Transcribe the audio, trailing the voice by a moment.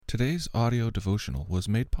Today's audio devotional was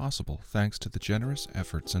made possible thanks to the generous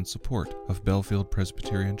efforts and support of Bellefield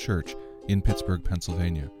Presbyterian Church in Pittsburgh,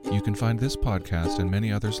 Pennsylvania. You can find this podcast and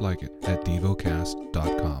many others like it at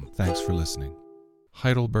Devocast.com. Thanks for listening.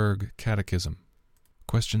 Heidelberg Catechism.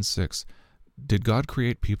 Question 6. Did God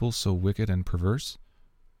create people so wicked and perverse?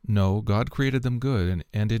 No, God created them good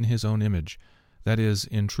and in His own image, that is,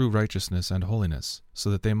 in true righteousness and holiness, so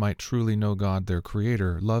that they might truly know God their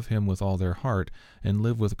Creator, love Him with all their heart, and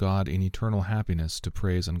live with God in eternal happiness to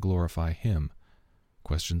praise and glorify Him.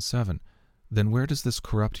 Question 7. Then where does this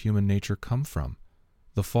corrupt human nature come from?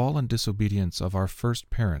 The fall and disobedience of our first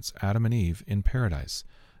parents, Adam and Eve, in paradise.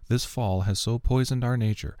 This fall has so poisoned our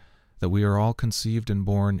nature that we are all conceived and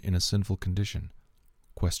born in a sinful condition.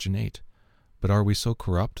 Question 8. But are we so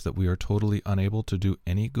corrupt that we are totally unable to do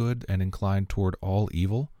any good and inclined toward all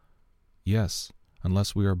evil? Yes,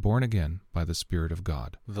 unless we are born again by the Spirit of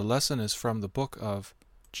God. The lesson is from the book of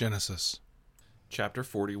Genesis. Chapter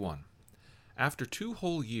 41. After 2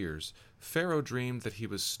 whole years, Pharaoh dreamed that he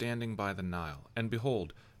was standing by the Nile, and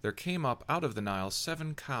behold, there came up out of the Nile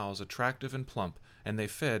 7 cows attractive and plump, and they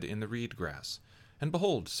fed in the reed grass. And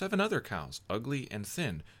behold, 7 other cows, ugly and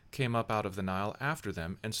thin, came up out of the Nile after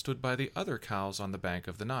them, and stood by the other cows on the bank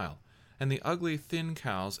of the Nile. And the ugly, thin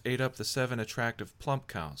cows ate up the 7 attractive, plump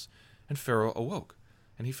cows. And Pharaoh awoke,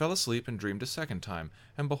 and he fell asleep and dreamed a second time.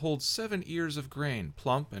 And behold, 7 ears of grain,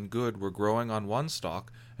 plump and good, were growing on one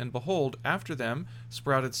stalk. And behold, after them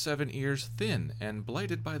sprouted 7 ears, thin and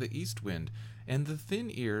blighted by the east wind. And the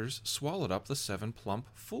thin ears swallowed up the 7 plump,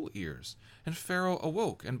 full ears. And Pharaoh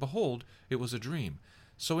awoke, and behold, it was a dream.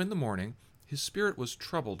 So in the morning his spirit was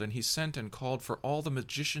troubled, and he sent and called for all the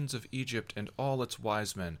magicians of Egypt and all its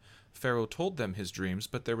wise men. Pharaoh told them his dreams,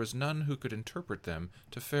 but there was none who could interpret them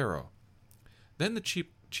to Pharaoh. Then the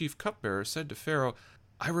chief cupbearer said to Pharaoh,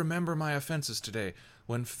 I remember my offenses today,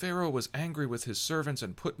 when Pharaoh was angry with his servants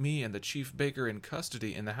and put me and the chief baker in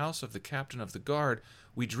custody in the house of the captain of the guard.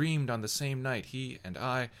 We dreamed on the same night, he and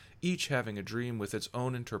I, each having a dream with its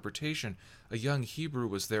own interpretation. A young Hebrew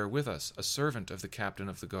was there with us, a servant of the captain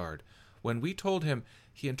of the guard. When we told him,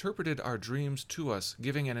 he interpreted our dreams to us,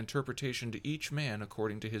 giving an interpretation to each man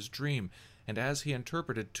according to his dream. And as he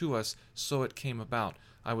interpreted to us, so it came about.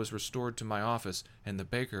 I was restored to my office, and the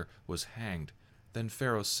baker was hanged. Then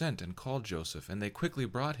Pharaoh sent and called Joseph, and they quickly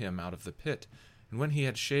brought him out of the pit. And when he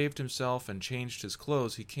had shaved himself and changed his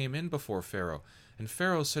clothes, he came in before Pharaoh. And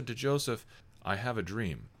Pharaoh said to Joseph, I have a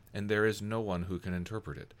dream, and there is no one who can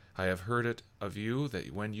interpret it. I have heard it of you,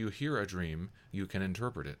 that when you hear a dream, you can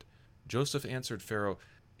interpret it. Joseph answered Pharaoh,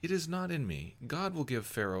 It is not in me. God will give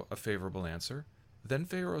Pharaoh a favorable answer. Then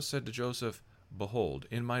Pharaoh said to Joseph, Behold,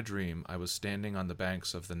 in my dream I was standing on the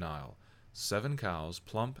banks of the Nile. 7 cows,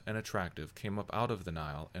 plump and attractive, came up out of the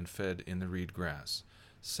Nile and fed in the reed grass.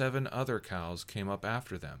 7 other cows came up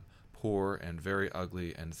after them, poor and very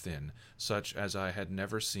ugly and thin, such as I had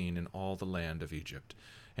never seen in all the land of Egypt.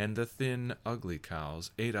 And the thin, ugly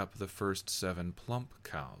cows ate up the first 7 plump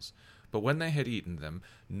cows. But when they had eaten them,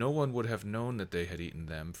 no one would have known that they had eaten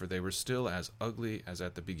them, for they were still as ugly as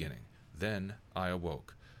at the beginning. Then I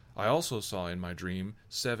awoke. I also saw in my dream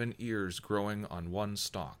 7 ears growing on one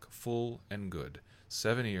stalk, full and good.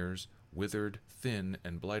 7 ears, withered, thin,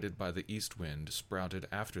 and blighted by the east wind, sprouted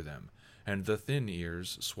after them. And the thin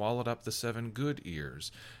ears swallowed up the 7 good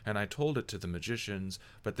ears. And I told it to the magicians,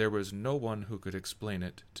 but there was no one who could explain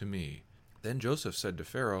it to me. Then Joseph said to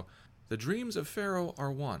Pharaoh, The dreams of Pharaoh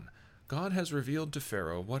are one. God has revealed to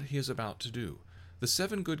Pharaoh what he is about to do. The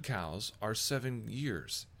 7 good cows are 7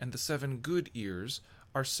 years, and the 7 good ears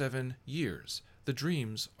are 7 years. The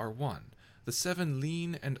dreams are one. The 7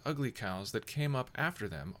 lean and ugly cows that came up after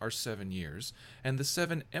them are 7 years, and the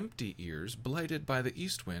 7 empty ears, blighted by the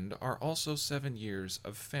east wind, are also 7 years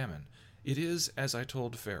of famine. It is as I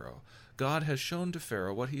told Pharaoh. God has shown to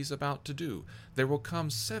Pharaoh what he is about to do. There will come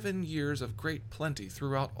 7 years of great plenty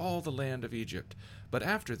throughout all the land of Egypt. But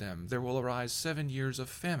after them there will arise 7 years of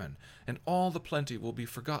famine, and all the plenty will be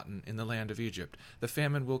forgotten in the land of Egypt. The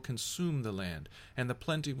famine will consume the land, and the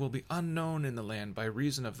plenty will be unknown in the land by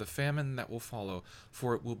reason of the famine that will follow,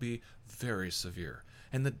 for it will be very severe.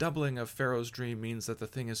 And the doubling of Pharaoh's dream means that the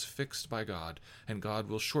thing is fixed by God, and God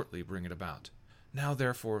will shortly bring it about. Now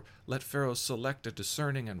therefore let Pharaoh select a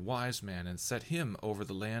discerning and wise man, and set him over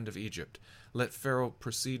the land of Egypt. Let Pharaoh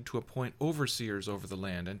proceed to appoint overseers over the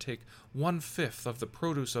land, and take 1/5 of the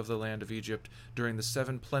produce of the land of Egypt during the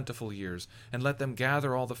 7 plentiful years, and let them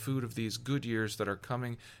gather all the food of these good years that are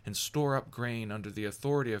coming, and store up grain under the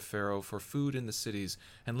authority of Pharaoh for food in the cities,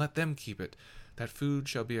 and let them keep it, That food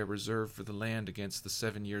shall be a reserve for the land against the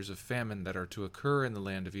 7 years of famine that are to occur in the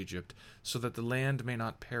land of Egypt, so that the land may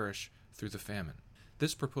not perish through the famine.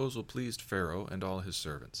 This proposal pleased Pharaoh and all his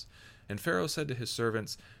servants. And Pharaoh said to his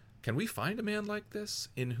servants, Can we find a man like this,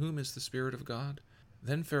 in whom is the Spirit of God?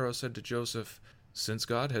 Then Pharaoh said to Joseph, Since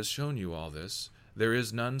God has shown you all this, there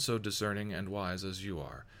is none so discerning and wise as you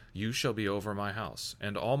are. You shall be over my house,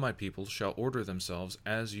 and all my people shall order themselves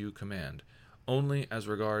as you command. Only as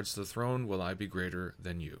regards the throne will I be greater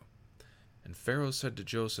than you. And Pharaoh said to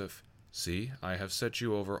Joseph, See, I have set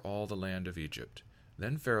you over all the land of Egypt.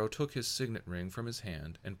 Then Pharaoh took his signet ring from his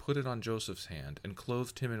hand, and put it on Joseph's hand, and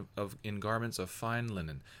clothed him in garments of fine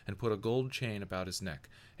linen, and put a gold chain about his neck.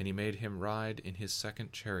 And he made him ride in his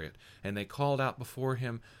second chariot. And they called out before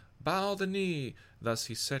him, Bow the knee! Thus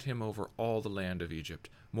he set him over all the land of Egypt.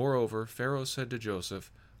 Moreover, Pharaoh said to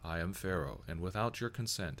Joseph, I am Pharaoh, and without your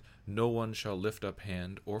consent no one shall lift up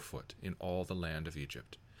hand or foot in all the land of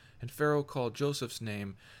Egypt. And Pharaoh called Joseph's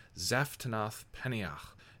name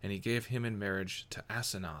Zaphnath-Paneach, and he gave him in marriage to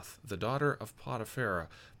Asenath, the daughter of Potiphera,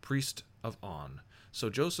 priest of On. So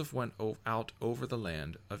Joseph went out over the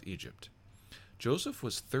land of Egypt. Joseph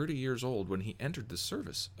was 30 years old when he entered the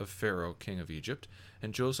service of Pharaoh, king of Egypt,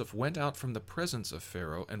 and Joseph went out from the presence of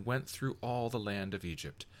Pharaoh and went through all the land of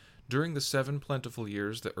Egypt. During the 7 plentiful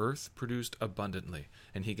years the earth produced abundantly,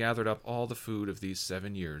 and he gathered up all the food of these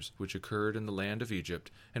 7 years, which occurred in the land of Egypt,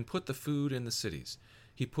 and put the food in the cities.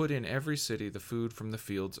 He put in every city the food from the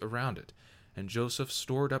fields around it. And Joseph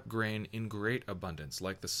stored up grain in great abundance,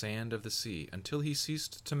 like the sand of the sea, until he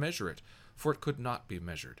ceased to measure it, for it could not be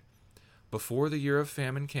measured. Before the year of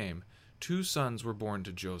famine came, 2 sons were born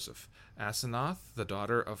to Joseph. Asenath, the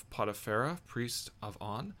daughter of Potiphera, priest of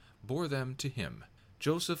On, bore them to him.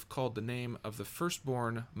 Joseph called the name of the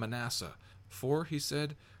firstborn Manasseh, for, he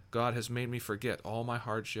said, God has made me forget all my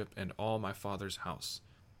hardship and all my father's house.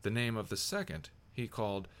 The name of the second he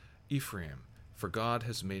called Ephraim, for God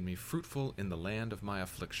has made me fruitful in the land of my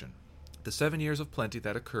affliction. The 7 years of plenty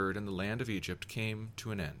that occurred in the land of Egypt came to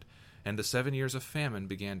an end, and the 7 years of famine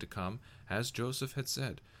began to come, as Joseph had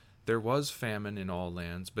said. There was famine in all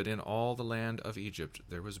lands, but in all the land of Egypt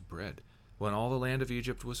there was bread. When all the land of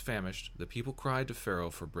Egypt was famished, the people cried to Pharaoh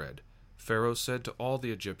for bread. Pharaoh said to all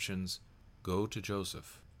the Egyptians, Go to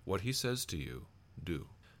Joseph. What he says to you, do.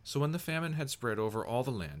 So when the famine had spread over all the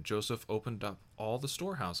land, Joseph opened up all the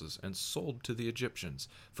storehouses and sold to the Egyptians,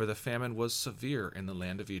 for the famine was severe in the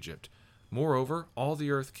land of Egypt. Moreover, all the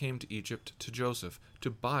earth came to Egypt to Joseph to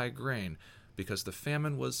buy grain, because the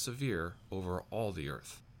famine was severe over all the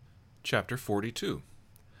earth. Chapter 42.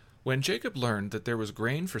 When Jacob learned that there was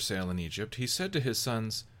grain for sale in Egypt, he said to his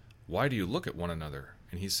sons, Why do you look at one another?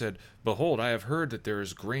 And he said, Behold, I have heard that there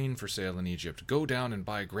is grain for sale in Egypt. Go down and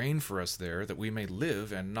buy grain for us there, that we may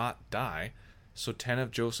live and not die. So 10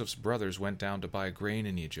 of Joseph's brothers went down to buy grain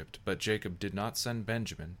in Egypt. But Jacob did not send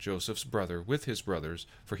Benjamin, Joseph's brother, with his brothers,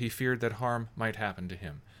 for he feared that harm might happen to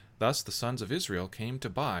him. Thus the sons of Israel came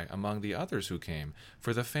to buy among the others who came,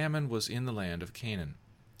 for the famine was in the land of Canaan.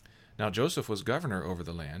 Now Joseph was governor over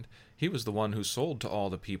the land. He was the one who sold to all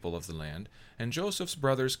the people of the land. And Joseph's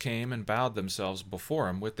brothers came and bowed themselves before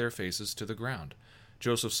him with their faces to the ground.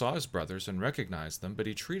 Joseph saw his brothers and recognized them, but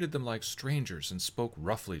he treated them like strangers and spoke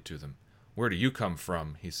roughly to them. Where do you come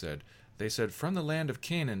from? He said. They said, From the land of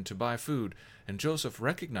Canaan to buy food. And Joseph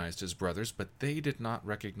recognized his brothers, but they did not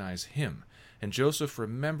recognize him. And Joseph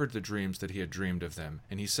remembered the dreams that he had dreamed of them.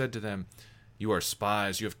 And he said to them, You are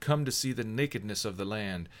spies. You have come to see the nakedness of the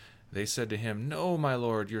land. They said to him, No, my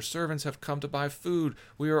lord, your servants have come to buy food.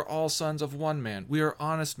 We are all sons of one man. We are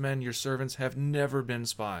honest men. Your servants have never been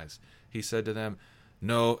spies. He said to them,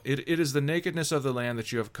 No, it is the nakedness of the land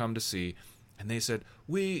that you have come to see. And they said,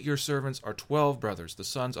 We, your servants, are 12 brothers, the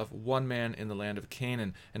sons of one man in the land of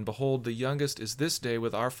Canaan. And behold, the youngest is this day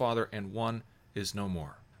with our father, and one is no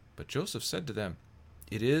more. But Joseph said to them,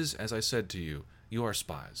 It is as I said to you, you are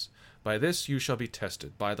spies. By this you shall be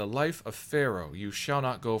tested. By the life of Pharaoh you shall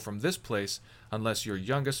not go from this place unless your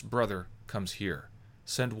youngest brother comes here.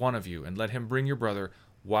 Send one of you, and let him bring your brother,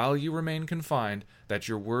 while you remain confined, that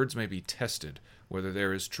your words may be tested, whether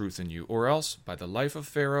there is truth in you. Or else, by the life of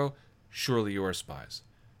Pharaoh, surely you are spies.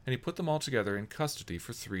 And he put them all together in custody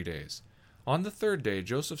for 3 days. On the 3rd day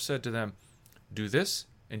Joseph said to them, Do this,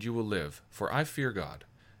 and you will live, for I fear God.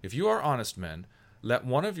 If you are honest men, let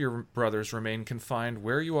one of your brothers remain confined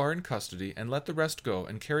where you are in custody, and let the rest go,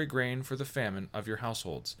 and carry grain for the famine of your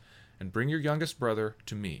households. And bring your youngest brother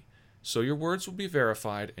to me. So your words will be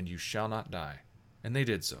verified, and you shall not die. And they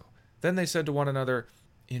did so. Then they said to one another,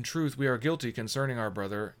 In truth, we are guilty concerning our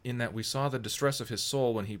brother, in that we saw the distress of his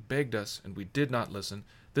soul when he begged us, and we did not listen.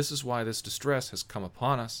 This is why this distress has come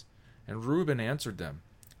upon us." And Reuben answered them,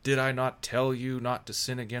 "Did I not tell you not to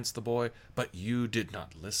sin against the boy? But you did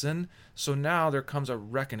not listen. So now there comes a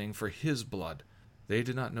reckoning for his blood." They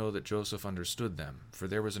did not know that Joseph understood them, for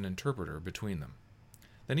there was an interpreter between them.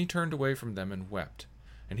 Then he turned away from them and wept.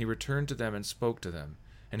 And he returned to them and spoke to them.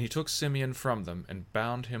 And he took Simeon from them and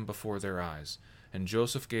bound him before their eyes. And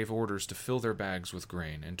Joseph gave orders to fill their bags with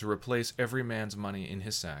grain, and to replace every man's money in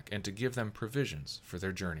his sack, and to give them provisions for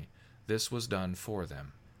their journey. This was done for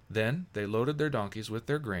them. Then they loaded their donkeys with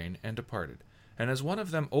their grain and departed. And as one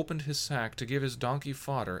of them opened his sack to give his donkey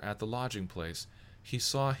fodder at the lodging place, he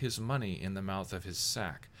saw his money in the mouth of his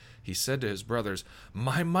sack. He said to his brothers,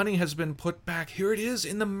 "My money has been put back. Here it is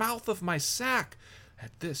in the mouth of my sack."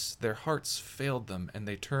 At this their hearts failed them, and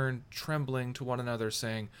they turned trembling to one another,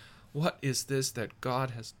 saying, "What is this that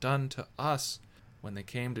God has done to us?" When they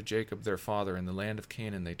came to Jacob their father in the land of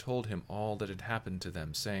Canaan, they told him all that had happened to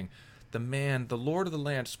them, saying, the Lord of the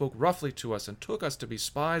land, spoke roughly to us and took us to be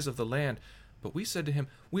spies of the land. But we said to him,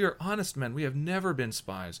 "We are honest men, we have never been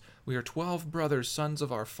spies. We are 12 brothers, sons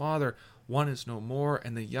of our father. One is no more,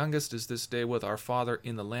 and the youngest is this day with our father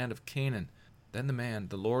in the land of Canaan." Then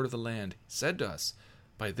the Lord of the land, said to us,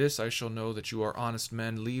 "By this I shall know that you are honest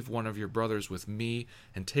men. Leave one of your brothers with me,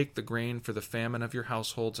 and take the grain for the famine of your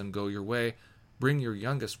households, and go your way. Bring your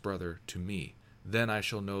youngest brother to me. Then I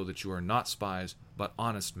shall know that you are not spies, but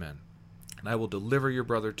honest men. And I will deliver your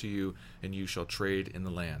brother to you, and you shall trade in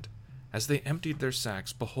the land." As they emptied their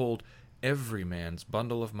sacks, behold, every man's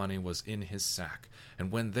bundle of money was in his sack.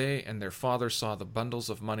 And when they and their father saw the bundles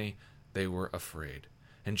of money, they were afraid.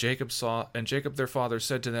 And Jacob their father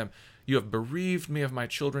said to them, "You have bereaved me of my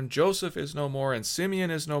children. Joseph is no more, and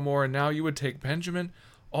Simeon is no more, and now you would take Benjamin?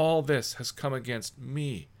 All this has come against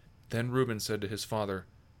me." Then Reuben said to his father,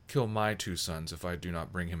 "Kill my 2 sons if I do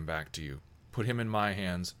not bring him back to you. Put him in my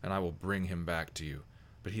hands, and I will bring him back to you."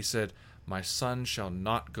 But he said, "My son shall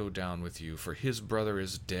not go down with you, for his brother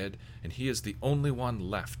is dead, and he is the only one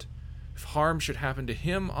left. If harm should happen to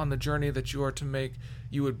him on the journey that you are to make,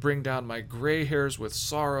 you would bring down my gray hairs with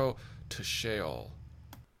sorrow to Sheol."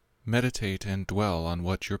 Meditate and dwell on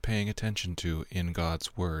what you're paying attention to in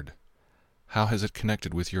God's Word. How has it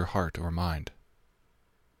connected with your heart or mind?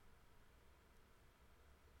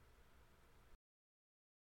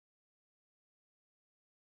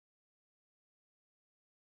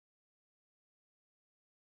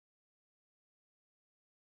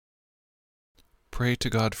 Pray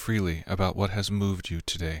to God freely about what has moved you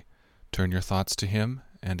today. Turn your thoughts to Him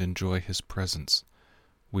and enjoy His presence.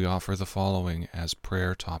 We offer the following as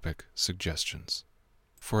prayer topic suggestions: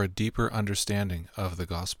 for a deeper understanding of the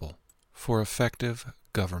gospel, for effective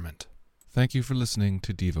government. Thank you for listening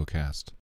to Devocast.